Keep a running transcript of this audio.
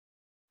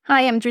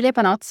Hi, I'm Giulia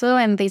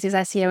Panozzo, and this is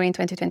SEO in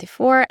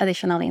 2024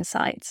 Additional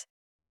Insights.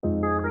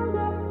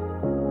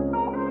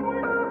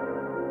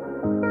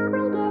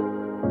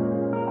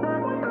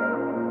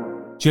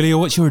 Giulia,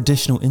 what's your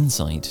additional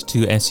insight to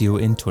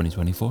SEO in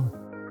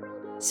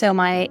 2024? So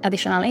my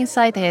additional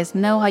insight is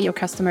know how your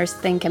customers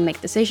think and make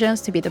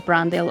decisions to be the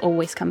brand they'll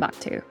always come back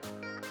to.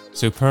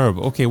 Superb.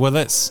 Okay, well,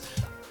 let's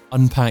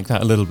unpack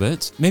that a little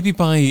bit. Maybe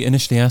by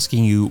initially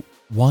asking you,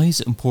 why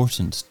is it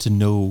important to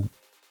know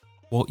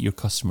what your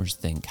customers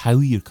think, how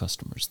your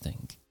customers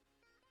think?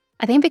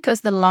 I think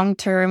because the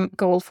long-term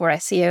goal for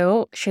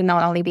SEO should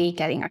not only be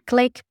getting a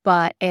click,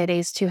 but it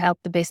is to help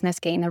the business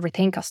gain and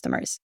retain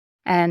customers.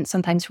 And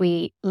sometimes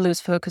we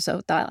lose focus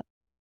of that.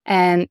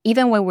 And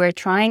even when we're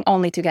trying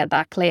only to get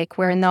that click,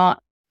 we're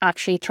not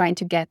actually trying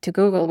to get to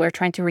Google. We're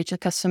trying to reach the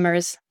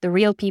customers, the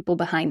real people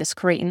behind the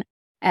screen,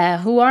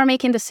 who are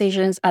making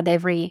decisions at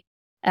every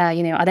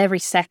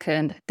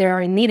second. They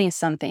are needing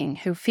something,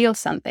 who feel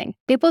something.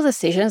 People's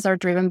decisions are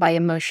driven by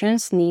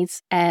emotions,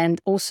 needs, and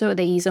also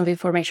the ease of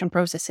information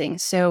processing.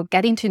 So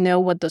getting to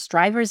know what those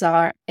drivers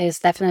are is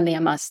definitely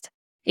a must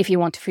if you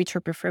want to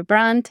future-proof your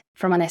brand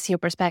from an SEO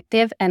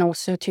perspective, and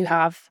also to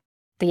have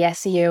the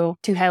SEO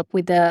to help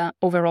with the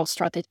overall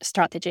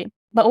strategy.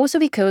 But also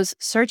because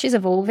search is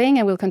evolving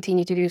and will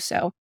continue to do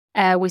so.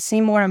 We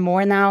see more and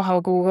more now how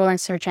Google and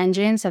search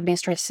engines have been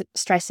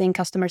stressing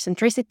customer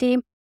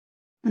centricity.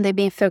 They've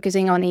been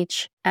focusing on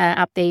each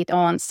update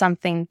on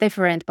something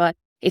different, but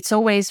it's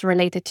always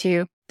related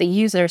to the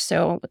user.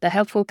 So the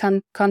helpful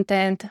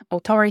content,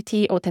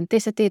 authority,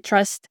 authenticity,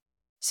 trust.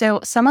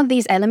 So some of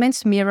these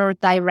elements mirror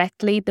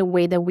directly the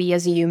way that we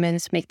as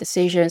humans make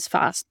decisions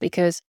fast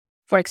because,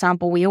 for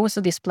example, we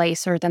also display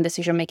certain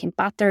decision-making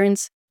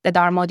patterns that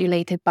are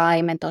modulated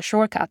by mental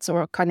shortcuts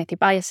or cognitive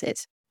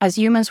biases. As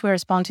humans, we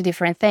respond to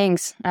different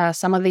things.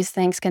 Some of these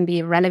things can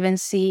be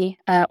relevancy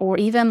or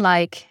even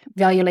like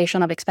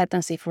violation of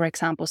expectancy, for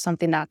example,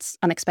 something that's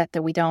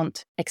unexpected we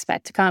don't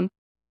expect to come.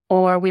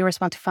 Or we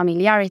respond to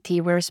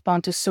familiarity, we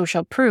respond to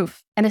social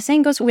proof. And the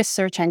same goes with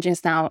search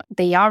engines now.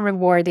 They are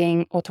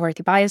rewarding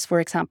authority bias,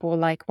 for example,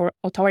 or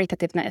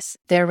authoritativeness.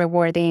 They're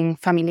rewarding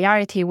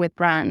familiarity with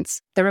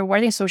brands. They're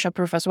rewarding social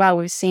proof as well.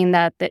 We've seen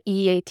that the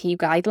EEAT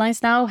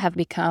guidelines now have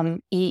become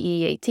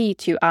EEAT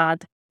to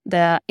add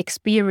the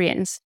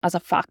experience as a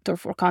factor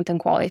for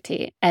content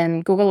quality.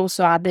 And Google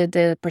also added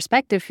the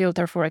perspective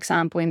filter, for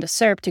example, in the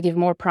SERP to give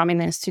more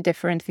prominence to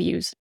different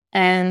views.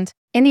 And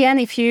in the end,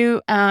 if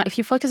you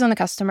focus on the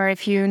customer,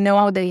 if you know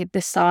how they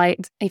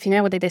decide, if you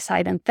know what they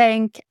decide and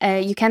think,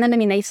 you can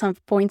eliminate some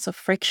points of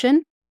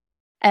friction.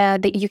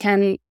 That you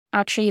can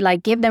actually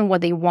give them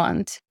what they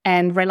want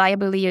and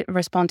reliably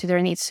respond to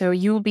their needs. So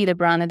you'll be the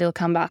brand that they'll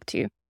come back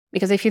to.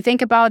 Because if you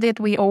think about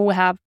it, we all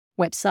have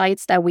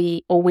websites that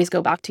we always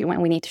go back to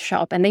when we need to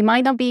shop. And they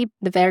might not be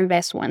the very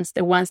best ones,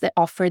 the ones that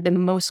offer the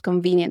most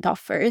convenient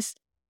offers,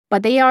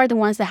 but they are the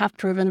ones that have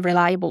proven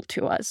reliable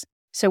to us.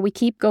 So we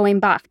keep going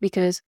back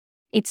because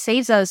it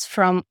saves us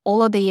from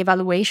all of the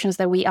evaluations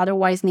that we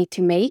otherwise need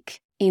to make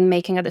in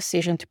making a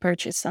decision to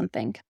purchase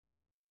something.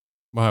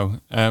 Wow.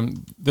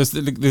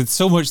 There's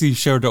so much that you've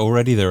shared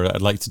already there I'd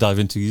like to dive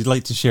into. You'd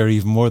like to share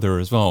even more there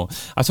as well.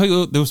 I tell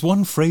you, there was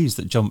one phrase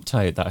that jumped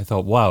out that I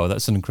thought, wow,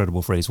 that's an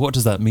incredible phrase. What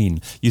does that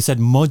mean? You said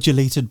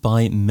modulated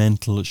by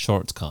mental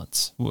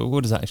shortcuts.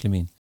 What does that actually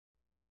mean?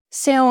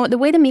 So the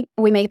way that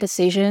we make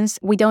decisions,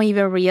 we don't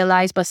even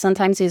realize, but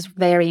sometimes it's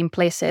very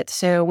implicit.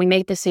 So we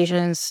make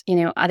decisions,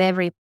 at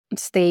every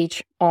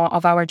stage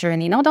of our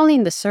journey, not only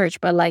in the search,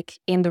 but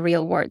in the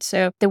real world.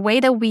 So the way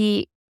that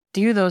we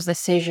do those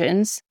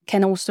decisions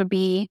can also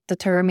be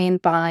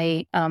determined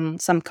by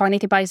some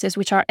cognitive biases,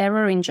 which are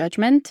error in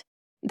judgment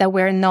that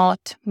we're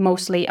not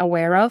mostly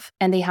aware of,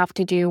 and they have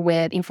to do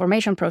with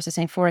information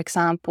processing. For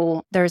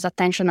example, there's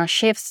attentional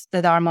shifts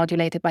that are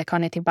modulated by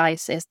cognitive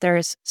biases.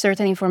 There's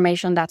certain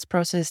information that's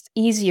processed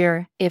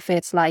easier if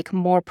it's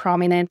more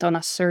prominent on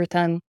a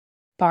certain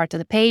part of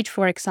the page,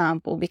 for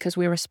example, because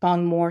we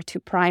respond more to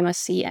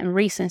primacy and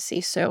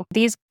recency. So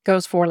this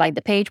goes for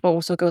the page, but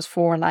also goes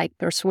for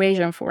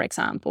persuasion, for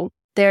example.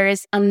 There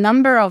is a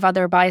number of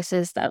other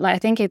biases that I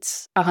think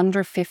it's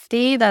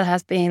 150 that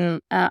has been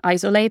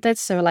isolated.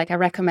 So I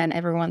recommend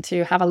everyone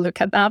to have a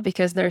look at that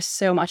because there's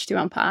so much to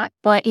unpack.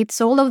 But it's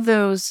all of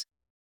those,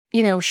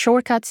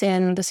 shortcuts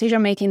in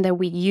decision making that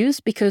we use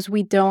because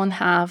we don't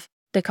have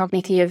the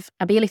cognitive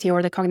ability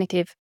or the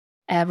cognitive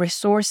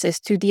resources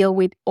to deal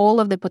with all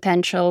of the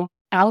potential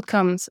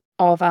outcomes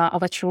of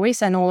a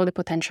choice and all of the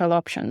potential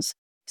options.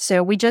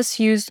 So we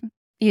just use,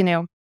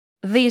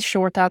 these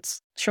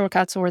shortcuts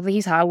or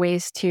these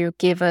highways to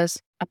give us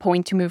a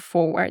point to move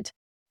forward.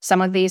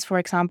 Some of these, for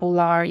example,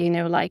 are,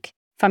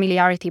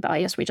 familiarity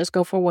bias. We just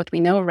go for what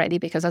we know already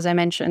because, as I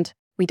mentioned,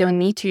 we don't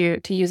need to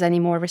use any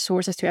more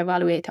resources to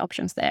evaluate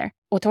options there.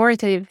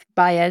 Authoritative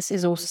bias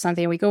is also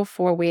something we go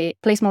for. We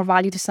place more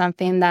value to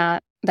something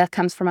that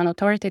comes from an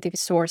authoritative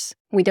source.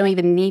 We don't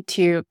even need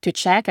to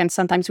check, and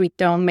sometimes we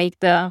don't make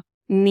the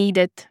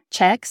needed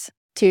checks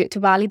to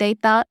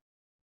validate that.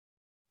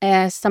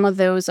 Some of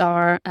those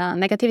are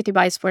negativity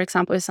bias, for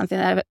example, is something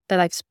that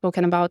I've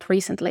spoken about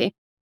recently.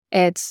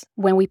 It's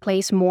when we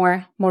place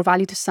more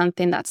value to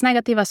something that's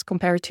negative as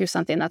compared to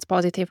something that's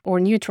positive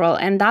or neutral.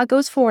 And that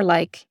goes for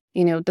like,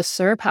 the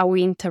SERP, how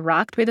we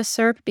interact with the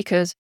SERP,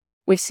 because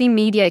we've seen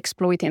media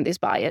exploiting this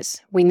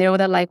bias. We know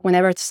that like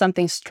whenever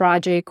something's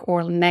tragic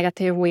or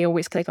negative, we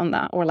always click on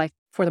that, or like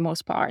for the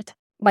most part.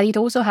 But it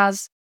also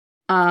has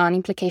an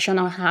implication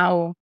on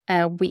how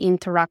we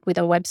interact with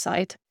a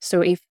website.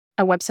 So if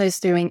a website is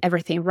doing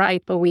everything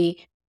right, but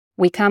we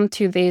come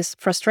to this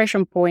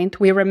frustration point,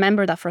 we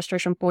remember that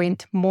frustration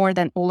point more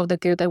than all of the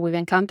good that we've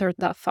encountered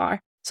that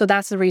far. So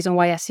that's the reason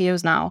why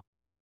SEOs now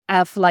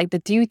have like the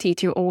duty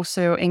to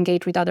also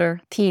engage with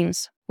other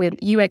teams, with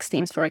UX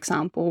teams, for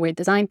example, with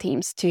design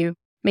teams, to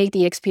make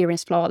the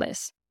experience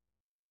flawless.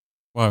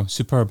 Wow,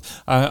 superb.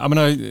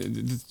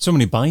 So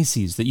many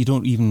biases that you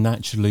don't even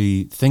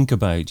naturally think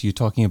about. You're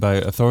talking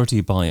about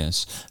authority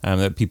bias,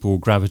 that people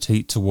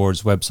gravitate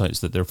towards websites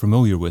that they're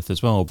familiar with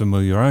as well.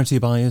 Familiarity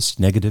bias,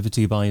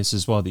 negativity bias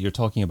as well, that you're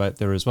talking about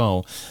there as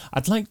well.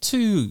 I'd like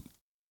to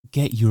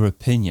get your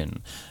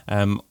opinion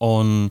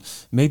on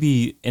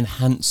maybe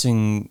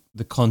enhancing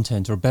the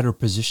content or better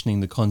positioning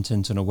the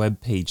content on a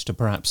web page to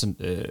perhaps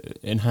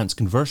enhance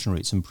conversion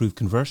rates, improve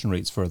conversion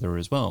rates further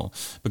as well,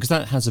 because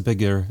that has a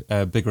bigger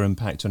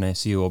impact on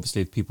SEO.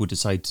 Obviously, if people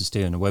decide to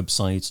stay on a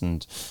website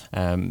and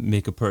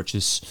make a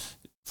purchase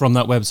from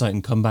that website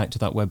and come back to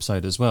that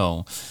website as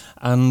well.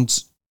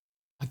 And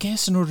I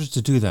guess in order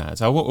to do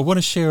that, I want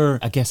to share,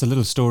 I guess, a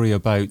little story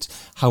about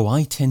how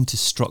I tend to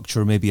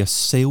structure maybe a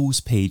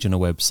sales page on a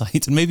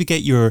website, and maybe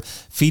get your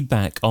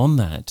feedback on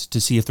that to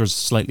see if there's a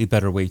slightly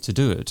better way to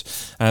do it.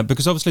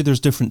 Because obviously there's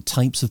different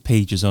types of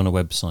pages on a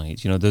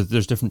website.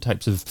 There's different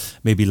types of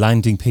maybe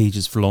landing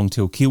pages for long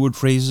tail keyword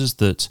phrases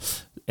that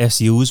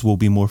SEOs will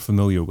be more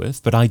familiar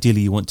with, but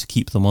ideally you want to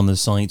keep them on the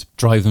site,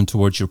 drive them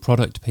towards your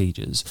product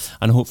pages,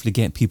 and hopefully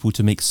get people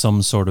to make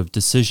some sort of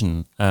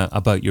decision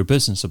about your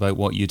business, about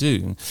what you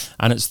do.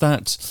 And it's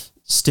that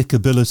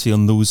stickability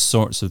on those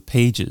sorts of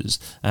pages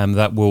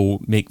that will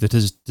make the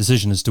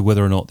decision as to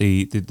whether or not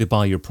they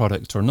buy your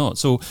product or not.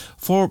 So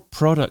for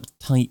product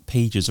type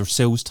pages or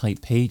sales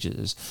type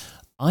pages,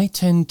 I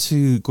tend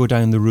to go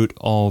down the route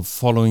of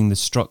following the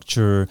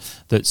structure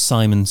that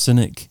Simon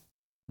Sinek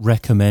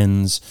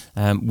recommends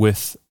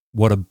with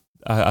what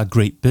a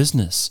great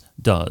business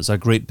does. A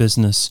great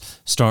business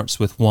starts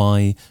with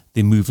why,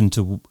 they move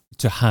into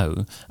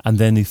how, and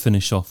then they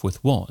finish off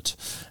with what.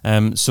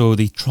 So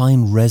they try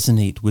and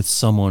resonate with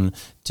someone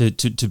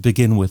to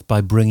begin with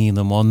by bringing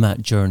them on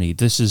that journey.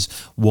 This is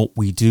what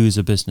we do as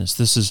a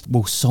business.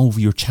 We'll solve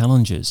your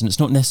challenges. And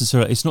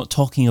it's not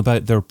talking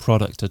about their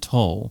product at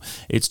all.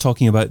 It's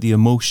talking about the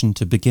emotion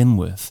to begin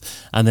with,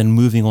 and then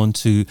moving on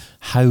to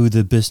how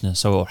the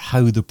business or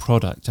how the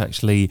product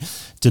actually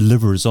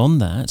delivers on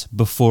that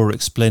before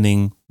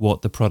explaining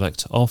what the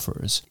product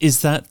offers.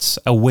 Is that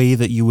a way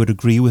that you would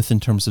agree with in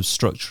terms of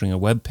structuring a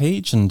web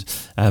page? And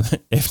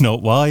if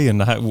not, why?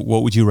 And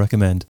what would you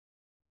recommend?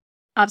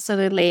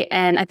 Absolutely.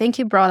 And I think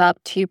you brought up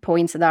 2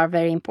 points that are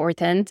very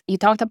important. You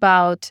talked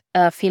about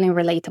feeling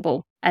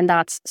relatable, and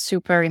that's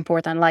super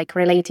important, like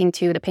relating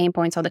to the pain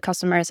points of the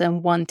customers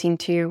and wanting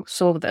to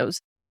solve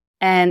those.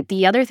 And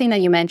the other thing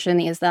that you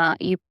mentioned is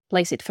that you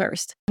place it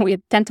first. We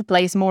tend to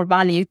place more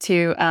value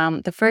to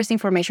the first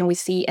information we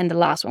see and the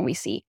last one we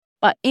see.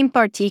 But in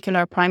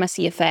particular,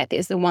 primacy effect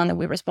is the one that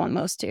we respond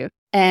most to.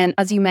 And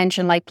as you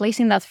mentioned, like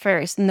placing that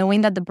first,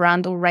 knowing that the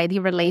brand already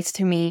relates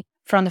to me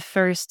from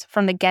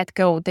the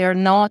get-go. They're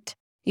not,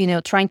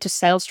 trying to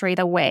sell straight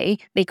away.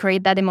 They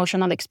create that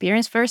emotional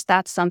experience first.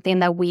 That's something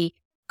that we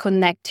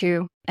connect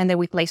to and that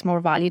we place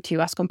more value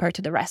to as compared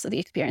to the rest of the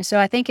experience. So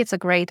I think it's a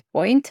great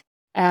point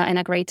and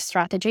a great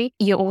strategy.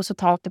 You also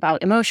talked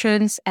about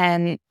emotions,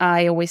 and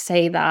I always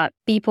say that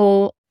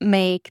people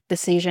make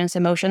decisions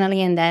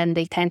emotionally and then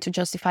they tend to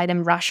justify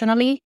them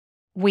rationally.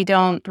 We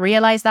don't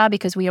realize that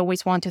because we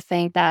always want to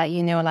think that,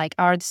 like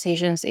our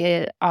decisions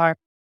are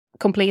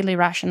completely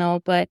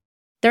rational, but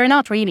they're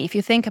not really. If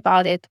you think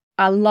about it,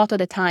 a lot of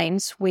the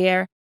times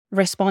we're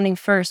responding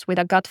first with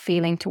a gut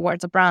feeling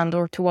towards a brand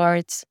or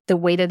towards the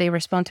way that they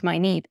respond to my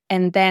need.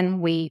 And then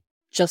we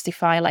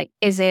justify, like,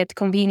 is it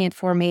convenient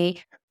for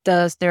me?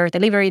 Does their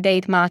delivery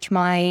date match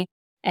my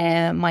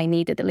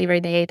needed delivery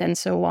date, and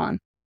so on.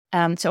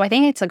 So I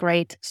think it's a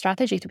great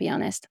strategy, to be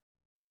honest.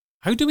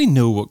 How do we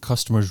know what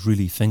customers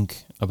really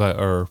think about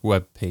our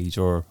web page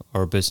or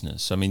our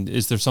business? I mean,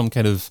 is there some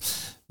kind of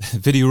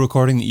video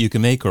recording that you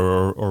can make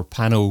or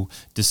panel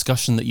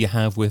discussion that you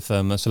have with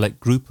a select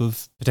group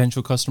of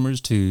potential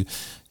customers to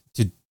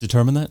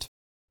determine that?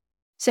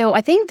 So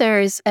I think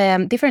there's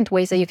different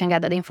ways that you can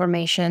get that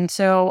information.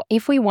 So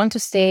if we want to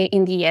stay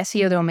in the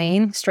SEO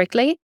domain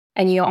strictly,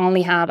 and you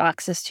only have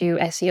access to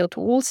SEO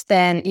tools,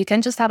 then you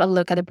can just have a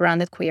look at the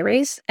branded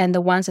queries and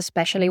the ones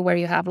especially where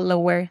you have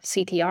lower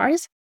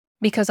CTRs,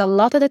 because a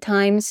lot of the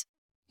times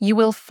you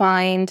will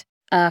find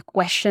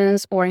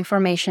questions or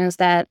informations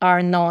that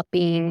are not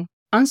being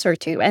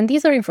answered to. And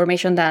these are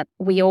information that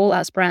we all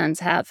as brands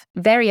have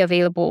very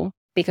available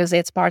because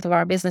it's part of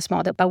our business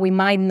model, but we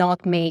might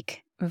not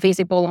make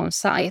visible on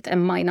site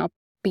and might not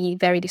be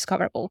very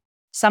discoverable.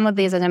 Some of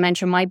these, as I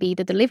mentioned, might be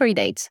the delivery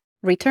dates,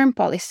 return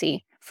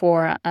policy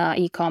for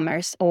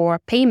e-commerce, or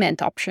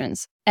payment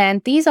options.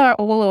 And these are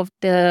all of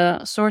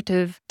the sort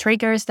of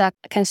triggers that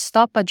can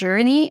stop a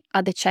journey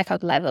at the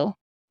checkout level,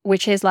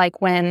 which is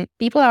like when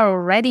people are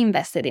already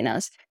invested in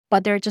us,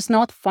 but they're just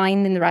not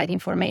finding the right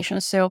information.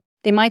 So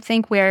they might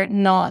think we're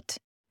not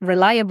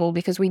reliable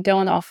because we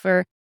don't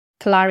offer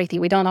clarity,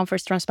 we don't offer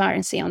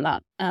transparency on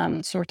that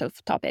sort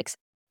of topics.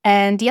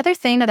 And the other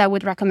thing that I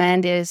would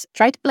recommend is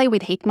try to play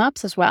with heat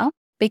maps as well,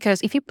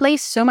 because if you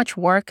place so much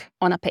work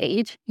on a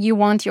page, you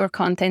want your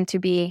content to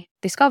be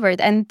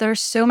discovered. And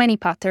there's so many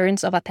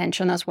patterns of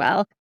attention as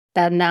well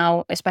that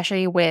now,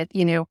 especially with,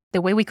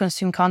 the way we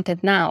consume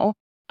content now,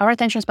 our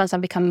attention spans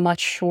have become much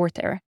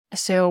shorter.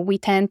 So we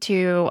tend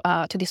to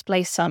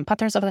display some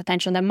patterns of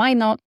attention that might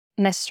not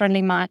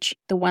necessarily match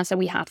the ones that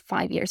we had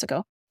 5 years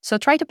ago. So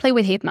try to play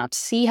with heat maps,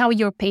 see how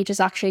your pages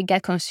actually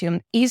get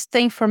consumed. Is the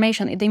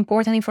important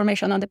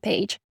information on the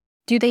page,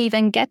 do they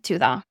even get to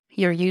that,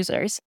 your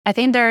users? I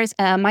think there's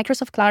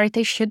Microsoft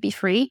Clarity should be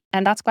free,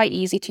 and that's quite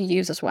easy to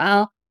use as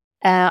well.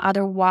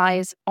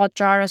 Otherwise,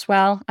 Hotjar as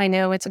well. I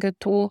know it's a good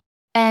tool.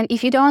 And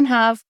if you don't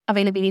have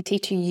availability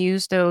to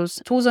use those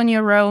tools on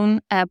your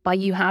own, but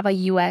you have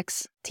a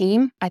UX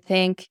team, I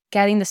think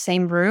get in the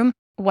same room,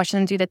 watch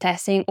them do the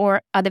testing,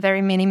 or at the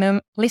very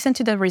minimum, listen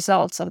to the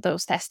results of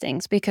those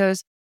testings.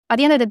 Because at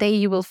the end of the day,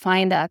 you will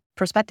find that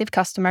prospective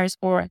customers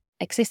or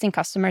existing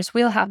customers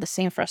will have the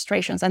same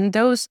frustrations. And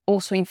those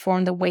also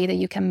inform the way that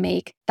you can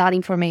make that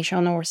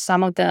information or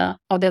some of the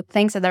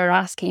things that they're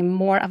asking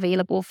more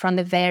available from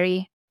the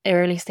very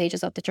early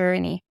stages of the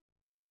journey.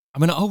 I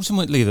mean,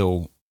 ultimately,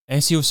 though,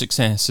 SEO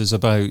success is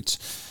about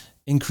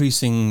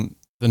increasing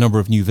the number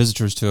of new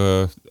visitors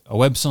to a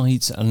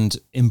website and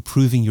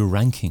improving your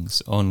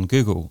rankings on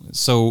Google.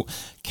 So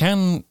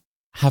can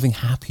having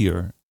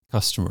happier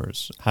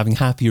customers, having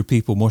happier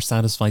people, more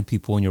satisfied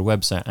people on your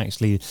website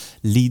actually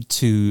lead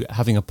to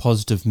having a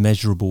positive,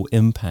 measurable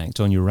impact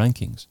on your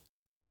rankings?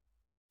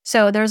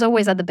 So there's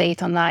always a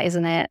debate on that,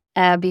 isn't it?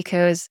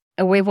 Because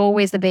we've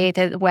always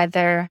debated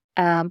whether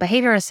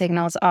behavioral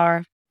signals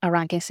are a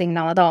ranking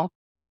signal at all.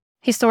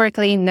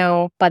 Historically,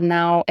 no, but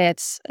now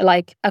it's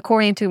like,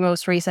 according to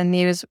most recent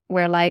news,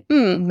 we're like,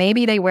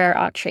 maybe they were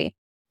actually.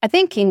 I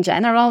think in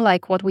general,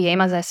 like what we aim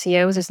as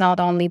SEOs is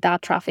not only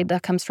that traffic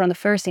that comes from the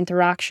first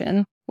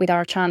interaction with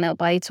our channel,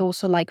 but it's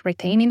also like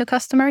retaining the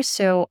customers.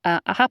 So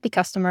a happy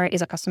customer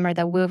is a customer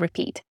that will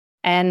repeat.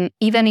 And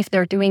even if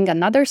they're doing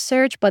another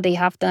search, but they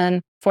have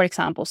done, for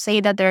example,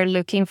 say that they're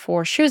looking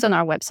for shoes on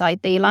our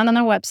website, they land on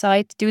our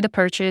website, do the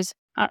purchase,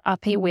 are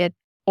happy with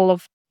all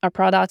of our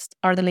products,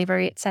 our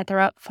delivery,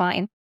 etc.,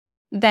 fine.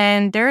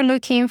 Then they're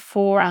looking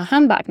for a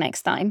handbag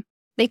next time.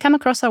 They come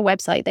across our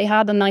website. They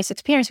had a nice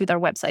experience with our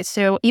website.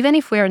 So even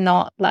if we're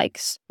not like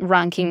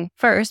ranking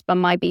first, but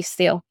might be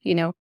still,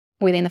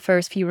 within the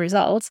first few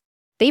results,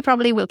 they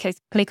probably will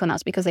click on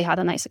us because they had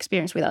a nice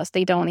experience with us.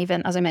 They don't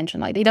even, as I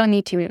mentioned, like they don't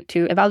need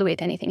to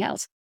evaluate anything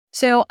else.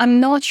 So I'm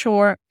not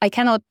sure. I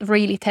cannot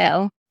really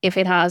tell if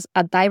it has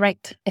a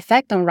direct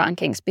effect on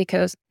rankings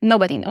because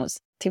nobody knows,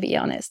 to be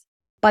honest.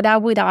 But I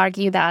would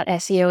argue that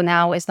SEO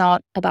now is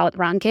not about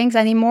rankings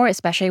anymore,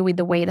 especially with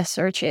the way the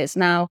search is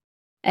now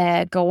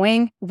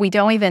going. We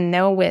don't even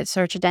know with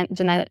search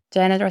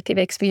generative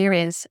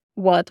experience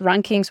what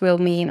rankings will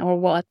mean or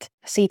what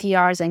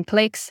CTRs and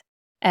clicks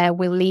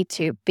will lead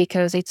to,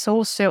 because it's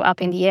also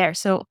up in the air.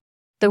 So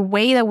the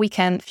way that we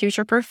can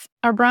future-proof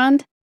our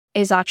brand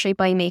is actually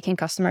by making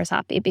customers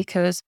happy,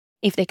 because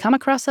if they come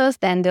across us,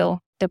 then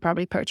they'll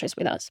probably purchase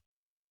with us.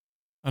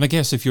 And I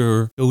guess if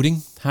you're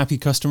building happy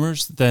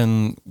customers,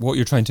 then what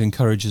you're trying to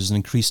encourage is an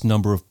increased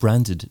number of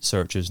branded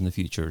searches in the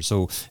future.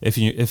 So if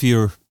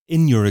you're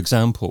in your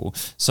example,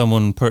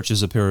 someone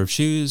purchases a pair of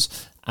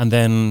shoes and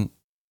then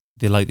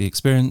they like the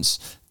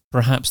experience,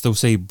 perhaps they'll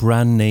say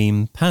brand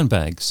name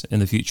handbags in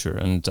the future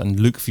and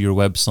look for your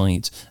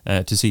website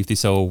to see if they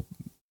sell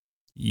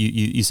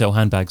you sell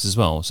handbags as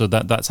well. So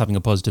that's having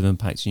a positive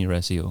impact on your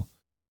SEO.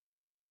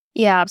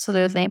 Yeah,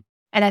 absolutely.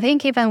 And I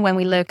think even when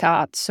we look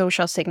at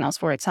social signals,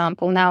 for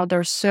example, now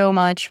there's so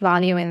much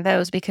value in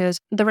those because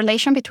the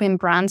relation between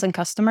brands and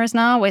customers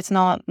now, it's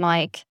not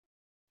like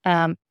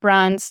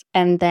brands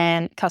and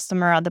then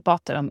customer at the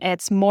bottom.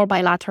 It's more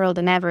bilateral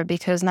than ever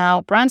because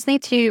now brands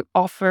need to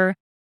offer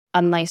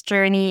a nice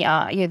journey,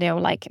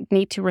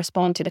 need to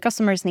respond to the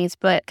customer's needs,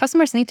 but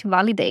customers need to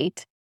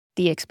validate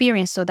the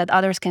experience so that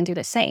others can do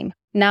the same.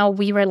 Now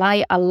we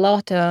rely a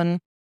lot on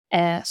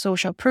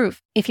social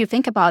proof. If you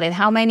think about it,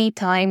 how many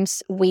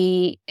times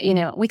we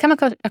come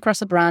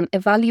across a brand,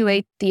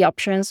 evaluate the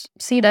options,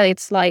 see that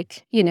it's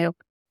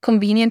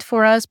convenient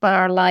for us, but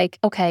are like,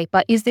 okay,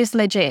 but is this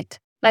legit?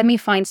 Let me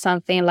find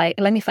some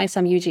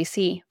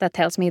UGC that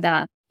tells me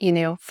that,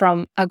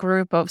 from a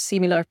group of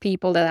similar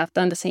people that have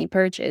done the same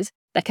purchase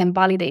that can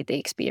validate the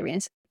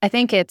experience. I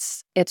think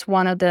it's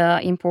one of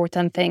the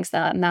important things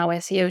that now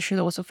SEO should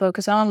also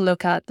focus on.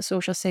 Look at the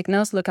social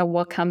signals, look at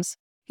what comes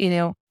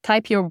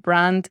type your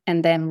brand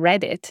and then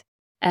Reddit,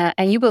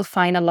 and you will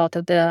find a lot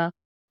of the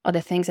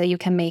other things that you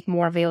can make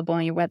more available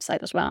on your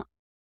website as well.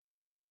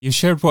 You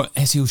shared what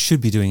SEO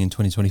should be doing in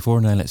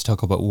 2024. Now let's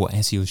talk about what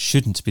SEO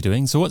shouldn't be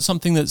doing. So what's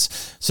something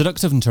that's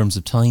seductive in terms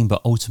of time,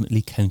 but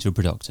ultimately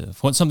counterproductive?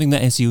 What's something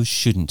that SEO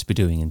shouldn't be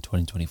doing in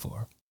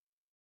 2024?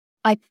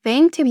 I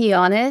think, to be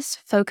honest,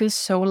 focus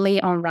solely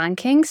on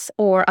rankings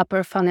or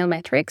upper funnel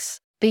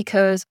metrics,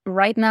 because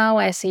right now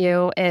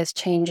SEO is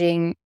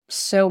changing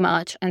so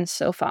much and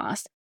so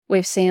fast.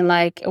 We've seen 3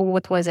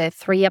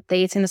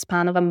 updates in the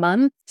span of a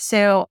month.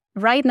 So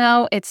right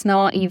now it's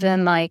not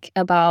even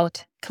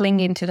about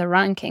clinging to the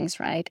rankings,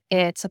 right?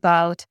 It's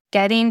about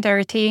getting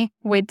dirty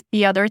with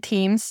the other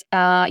teams.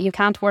 You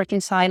can't work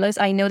in silos.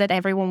 I know that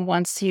everyone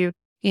wants to,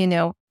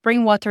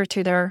 bring water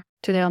to their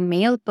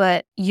meal,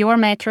 but your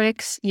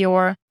metrics,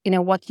 your,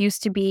 what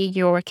used to be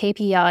your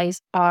KPIs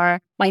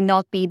might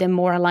not be the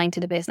more aligned to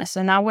the business.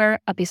 So now we're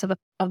a piece of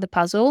the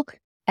puzzle.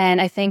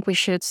 And I think we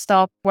should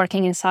stop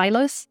working in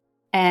silos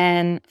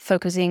and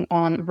focusing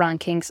on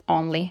rankings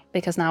only,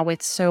 because now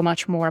it's so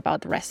much more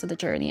about the rest of the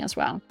journey as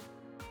well.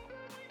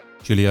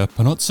 Giulia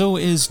Panozzo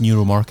is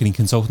neuromarketing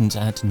consultant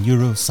at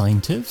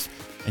Neuroscientive,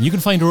 and you can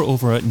find her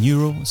over at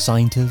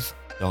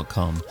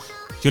neuroscientive.com.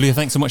 Giulia,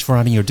 thanks so much for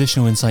adding your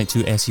additional insight to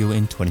SEO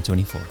in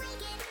 2024.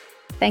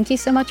 Thank you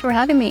so much for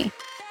having me.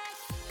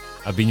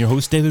 I've been your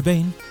host, David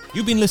Bain.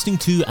 You've been listening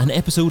to an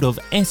episode of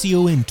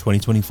SEO in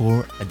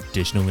 2024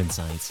 Additional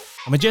Insights,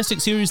 a majestic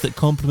series that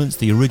complements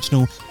the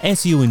original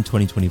SEO in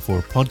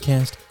 2024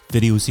 podcast,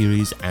 video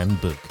series, and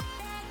book.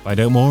 Find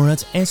out more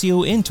at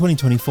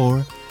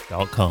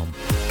SEOin2024.com.